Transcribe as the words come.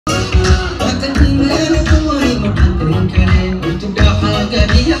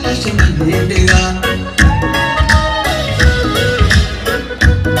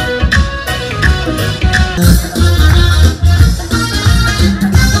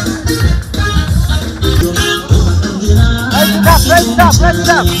Let's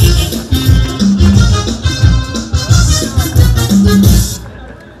stop.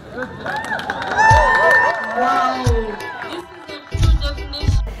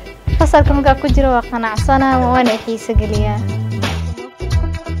 fasalka markaa ku jiro waa qanacsana waana xiisa geliyaa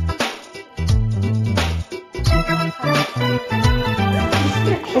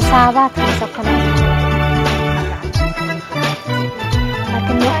xisaabaadka sokona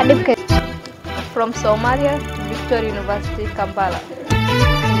laakiin waxa dhibka from Somalia to Victoria University, Kampala.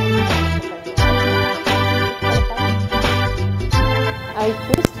 I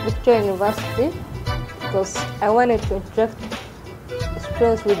chose Victoria University because I wanted to interact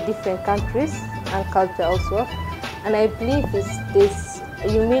students with different countries and culture also, and I believe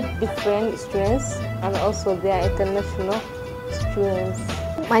you meet different students and also they are international students.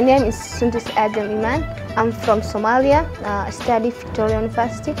 My name is Sundus Adam Iman. I'm from Somalia. I study Victoria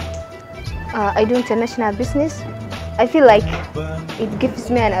University. I do international business. I feel like it gives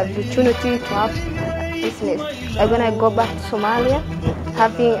me an opportunity to have business. I'm gonna go back to Somalia,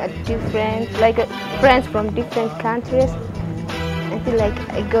 having a different, friends from different countries. I feel like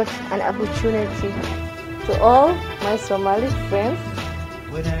I got an opportunity. To all my Somali friends,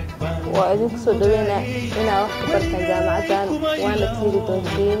 وأدوك صدقنا هنا وقت جامعة وأنا كثير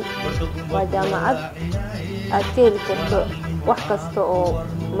تنظيم وجامعة أكيد كنت وحكستو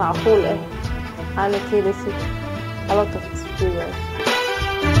معقول أنا كثير سي a lot of experience.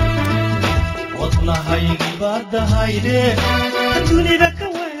 والله هاي بعد هاي ده الدنيا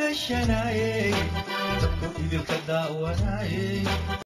كويشة ناي تبكو إذا كذا وناي